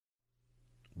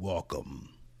Welcome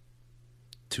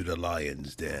to the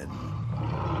Lion's Den.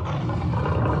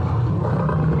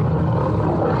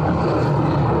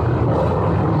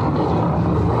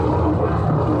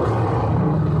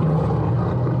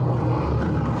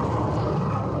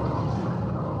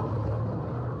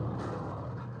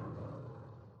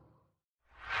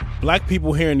 Black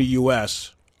people here in the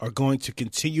U.S. are going to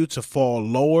continue to fall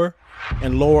lower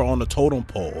and lower on the totem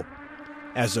pole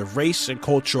as a race and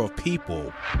culture of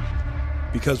people,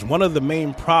 because one of the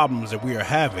main problems that we are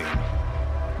having,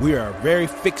 we are very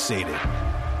fixated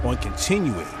on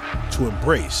continuing to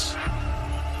embrace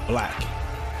black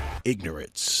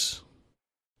ignorance.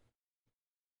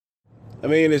 I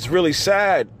mean, it's really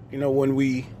sad, when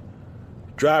we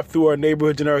drive through our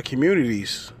neighborhoods and our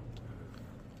communities,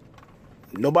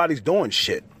 nobody's doing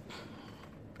shit.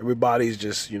 Everybody's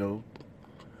just, now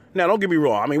don't get me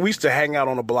wrong. I mean, we used to hang out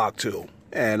on the block too.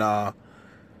 And,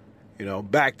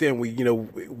 back then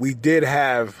we did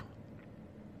have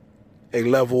a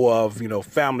level of,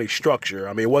 family structure.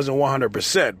 I mean, it wasn't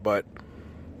 100%, but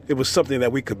it was something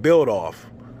that we could build off.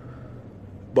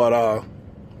 But,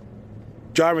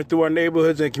 driving through our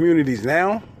neighborhoods and communities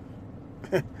now,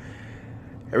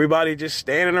 everybody just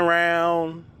standing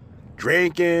around,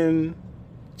 drinking,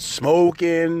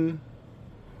 smoking.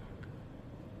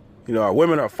 Our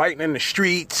women are fighting in the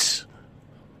streets.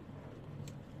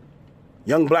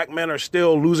 Young black men are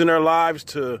still losing their lives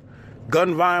to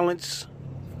gun violence.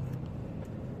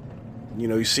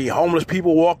 You see homeless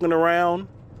people walking around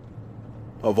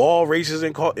of all races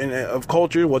and of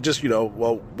culture. Well, just,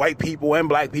 white people and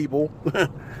black people.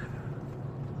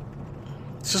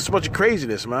 It's just a bunch of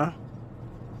craziness, man.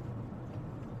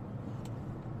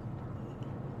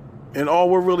 And all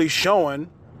we're really showing,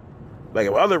 like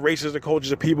if other races and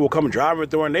cultures of people come driving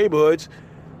through our neighborhoods,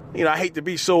 I hate to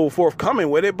be so forthcoming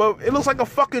with it, but it looks like a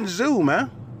fucking zoo,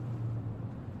 man.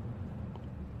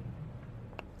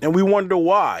 And we wonder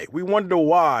why. We wonder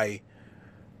why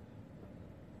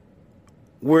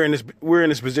we're in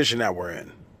this position that we're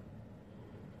in.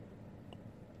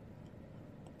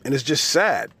 And it's just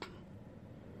sad.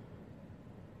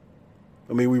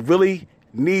 I mean, we really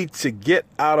need to get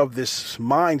out of this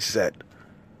mindset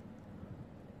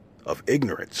of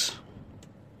ignorance.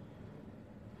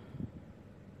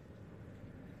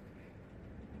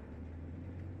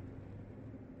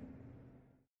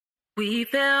 We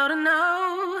fail to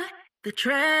know the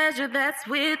treasure that's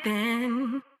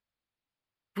within.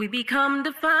 We become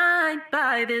defined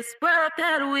by this world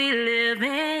that we live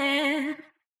in.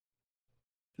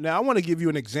 Now, I want to give you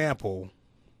an example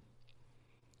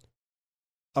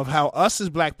of how us as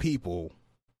black people,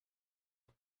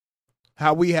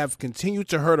 how we have continued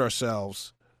to hurt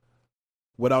ourselves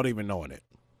without even knowing it.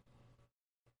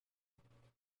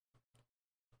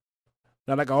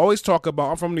 Now, like I always talk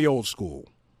about, I'm from the old school.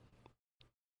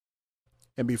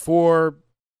 And before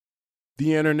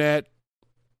the internet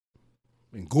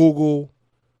and Google,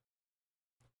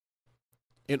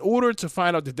 in order to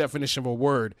find out the definition of a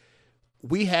word,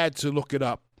 we had to look it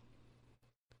up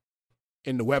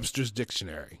in the Webster's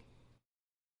Dictionary.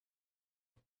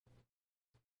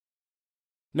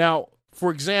 Now,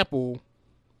 for example,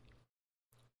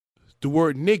 the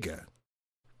word nigga.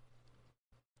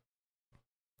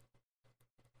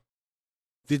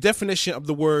 The definition of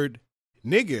the word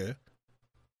nigga,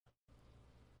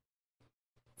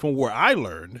 from where I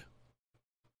learned,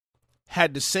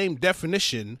 had the same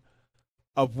definition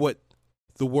of what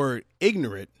the word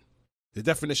ignorant, the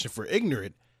definition for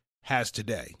ignorant, has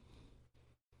today,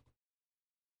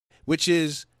 which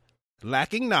is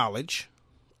lacking knowledge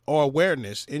or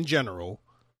awareness in general,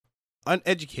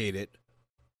 uneducated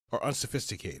or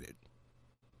unsophisticated.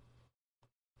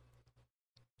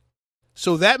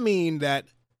 So that means that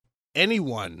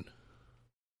anyone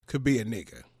could be a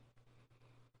nigga.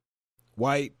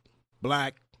 White,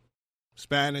 black,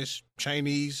 Spanish,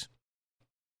 Chinese.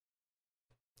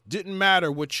 Didn't matter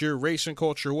what your race and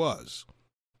culture was.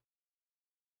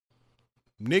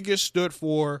 Nigga stood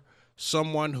for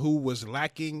someone who was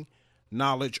lacking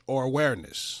knowledge or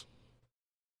awareness.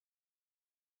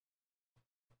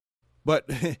 But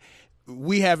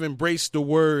we have embraced the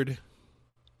word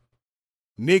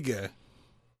nigga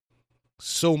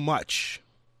so much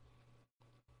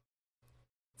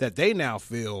that they now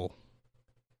feel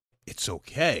it's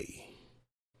okay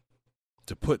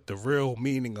to put the real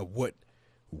meaning of what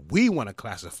we want to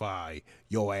classify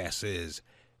your ass as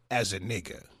a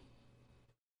nigga.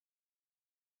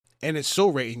 And it's so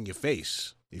right in your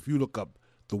face. If you look up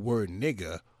the word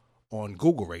nigga on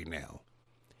Google right now,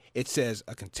 it says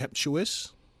a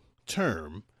contemptuous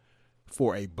term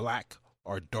for a black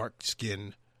or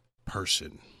dark-skinned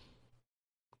person.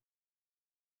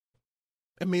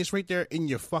 I mean, it's right there in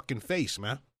your fucking face,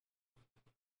 man.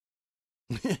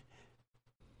 And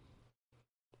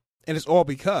it's all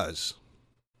because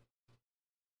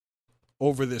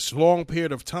over this long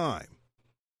period of time,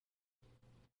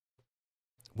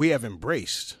 we have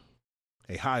embraced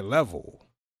a high level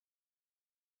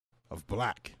of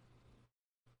black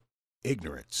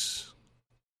ignorance.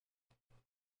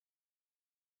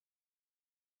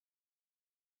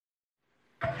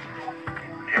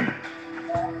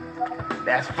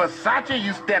 That's Versace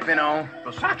you stepping on.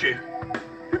 Versace?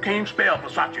 You can't spell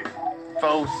Versace.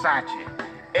 Fosace.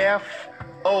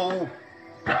 F-O...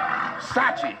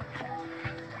 Sachi.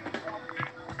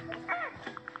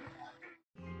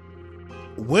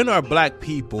 When are black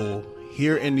people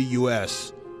here in the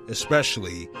U.S.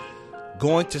 especially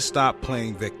going to stop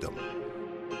playing victim?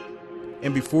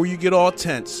 And before you get all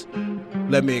tense,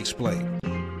 let me explain.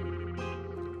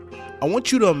 I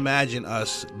want you to imagine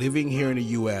us living here in the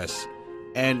U.S.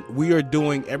 and we are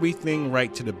doing everything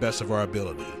right to the best of our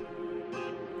ability.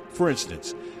 For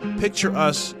instance, picture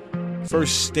us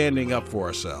first standing up for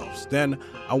ourselves. Then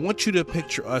I want you to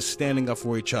picture us standing up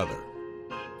for each other,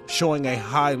 showing a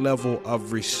high level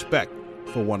of respect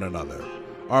for one another.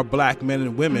 Our black men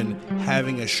and women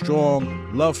having a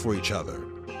strong love for each other.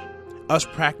 Us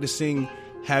practicing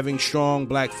having strong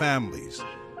black families.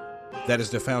 That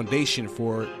is the foundation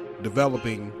for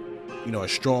developing, a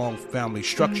strong family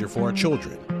structure for our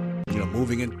children,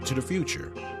 moving into the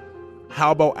future.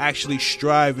 How about actually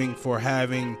striving for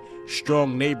having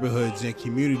strong neighborhoods and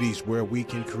communities where we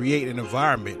can create an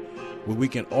environment where we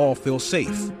can all feel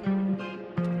safe?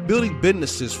 Building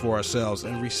businesses for ourselves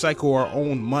and recycle our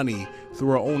own money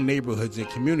through our own neighborhoods and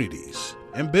communities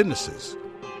and businesses.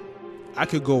 I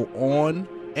could go on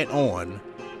and on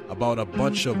about a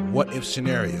bunch of what-if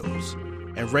scenarios.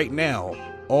 And right now,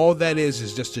 all that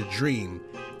is just a dream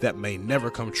that may never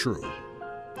come true.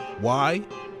 Why?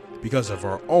 Because of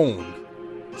our own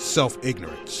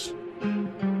self-ignorance.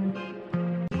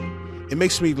 It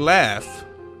makes me laugh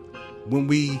when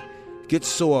we get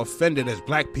so offended as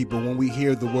black people when we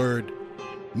hear the word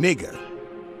nigger,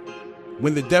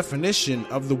 when the definition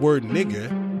of the word nigger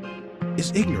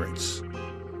is ignorance.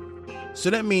 So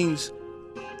that means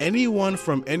anyone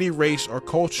from any race or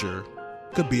culture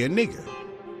could be a nigger.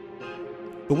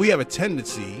 But we have a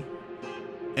tendency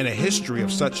and a history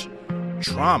of such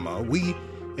trauma, we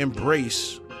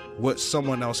embrace what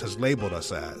someone else has labeled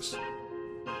us as.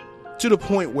 To the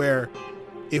point where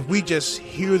if we just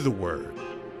hear the word,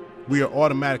 we are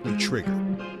automatically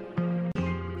triggered.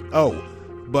 Oh,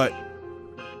 but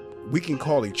we can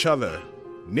call each other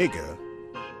nigger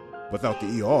without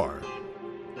the ER,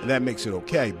 and that makes it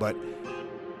okay, but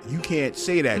you can't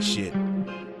say that shit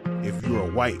if you're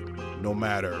a white, no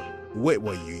matter what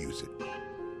way you use it.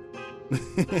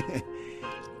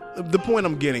 The point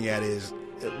I'm getting at is,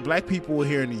 black people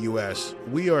here in the U.S.,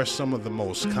 we are some of the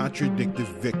most contradictory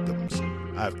victims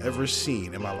I've ever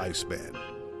seen in my lifespan.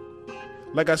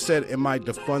 Like I said in my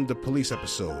Defund the Police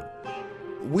episode,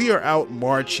 we are out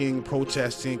marching,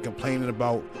 protesting, complaining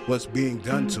about what's being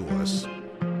done to us.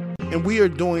 And we are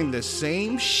doing the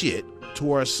same shit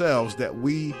to ourselves that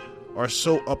we are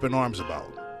so up in arms about.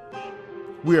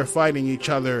 We are fighting each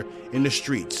other in the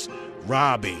streets,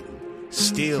 robbing,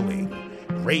 stealing,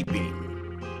 raping,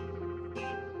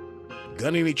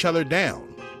 gunning each other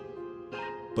down.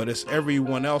 But it's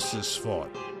everyone else's fault,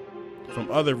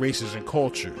 from other races and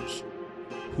cultures,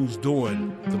 who's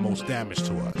doing the most damage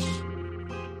to us.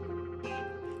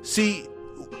 See,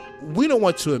 we don't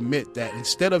want to admit that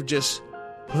instead of just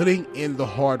putting in the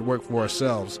hard work for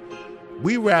ourselves,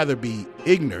 we rather be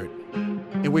ignorant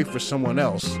and wait for someone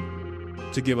else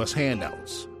to give us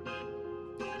handouts.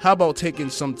 How about taking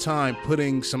some time,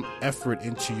 putting some effort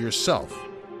into yourself?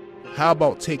 How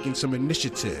about taking some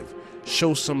initiative,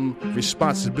 show some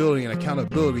responsibility and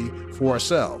accountability for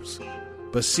ourselves?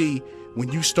 But see,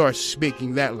 when you start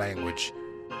speaking that language,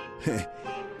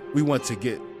 we want to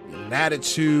get an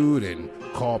attitude and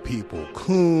call people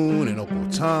coon and Uncle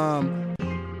Tom.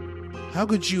 How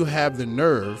could you have the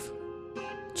nerve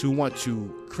to want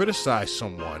to criticize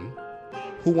someone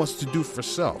who wants to do for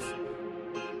self,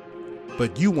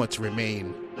 but you want to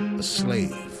remain a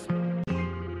slave?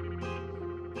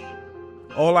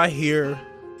 All I hear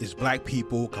is black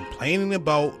people complaining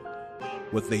about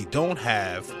what they don't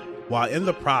have while in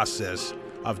the process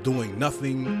of doing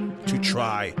nothing to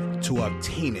try to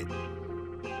obtain it.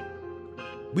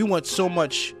 We want so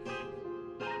much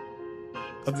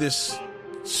of this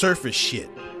surface shit,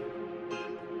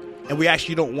 and we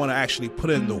actually don't want to actually put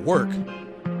in the work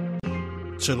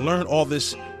to learn all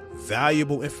this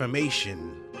valuable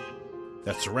information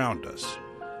that's around us.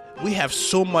 We have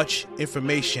so much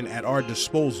information at our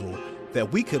disposal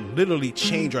that we could literally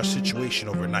change our situation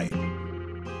overnight.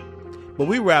 But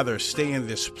we rather stay in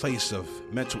this place of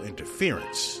mental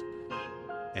interference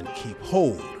and keep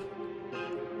hold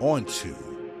onto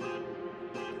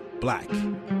black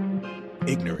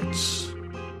ignorance.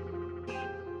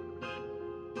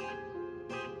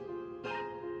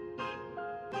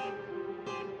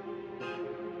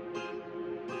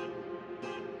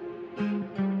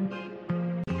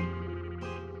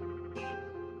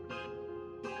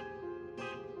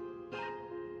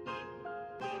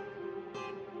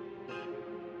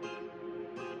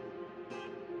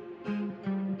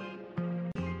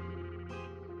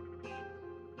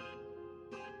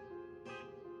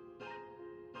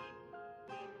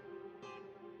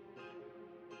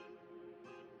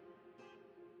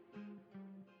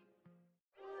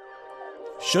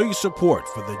 Show your support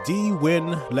for the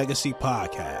D-Win Legacy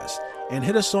Podcast and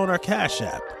hit us on our Cash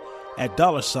App at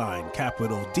 $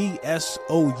 capital DSOULS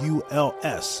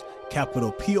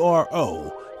capital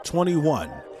PRO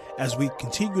 21 as we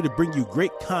continue to bring you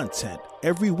great content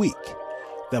every week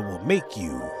that will make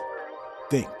you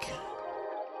think.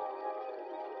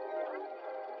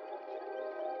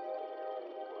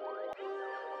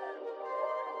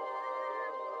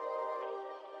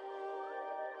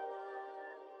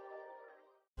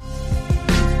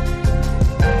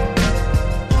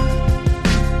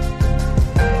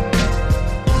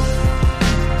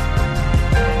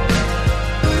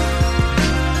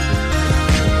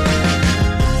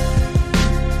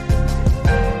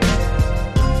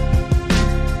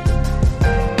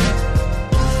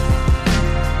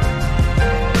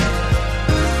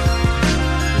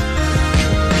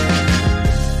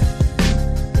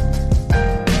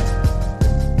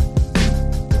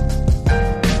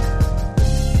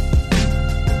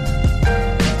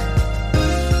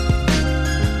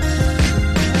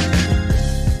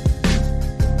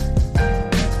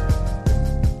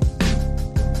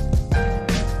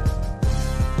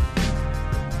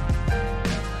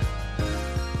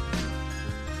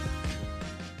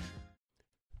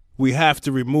 We have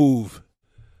to remove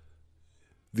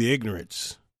the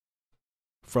ignorance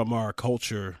from our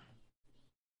culture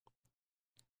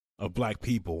of black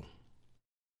people.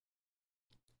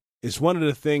 It's one of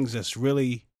the things that's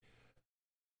really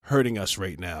hurting us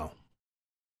right now.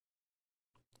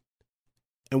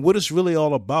 And what it's really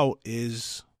all about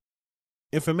is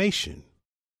information.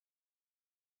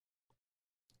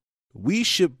 We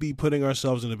should be putting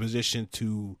ourselves in a position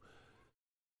to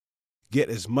get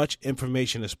as much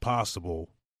information as possible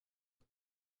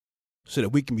so that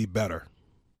we can be better.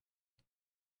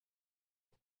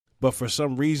 But for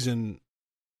some reason,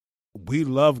 we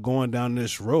love going down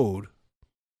this road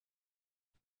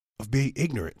of being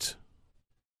ignorant,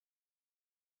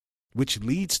 which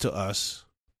leads to us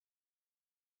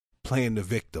playing the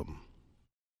victim.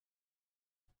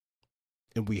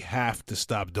 And we have to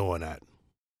stop doing that.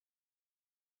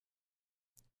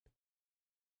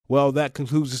 Well, that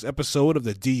concludes this episode of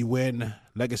the D-Win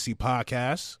Legacy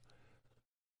Podcast.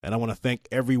 And I want to thank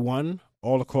everyone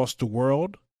all across the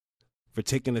world for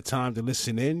taking the time to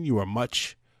listen in. You are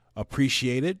much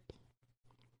appreciated.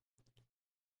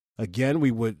 Again, we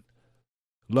would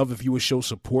love if you would show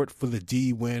support for the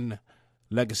D-Win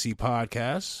Legacy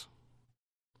Podcast.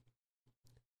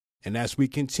 And as we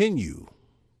continue,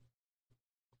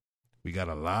 we got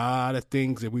a lot of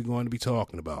things that we're going to be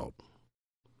talking about.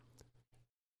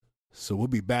 So we'll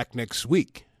be back next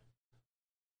week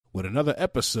with another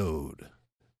episode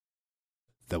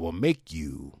that will make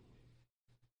you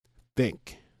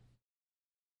think.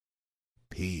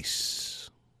 Peace.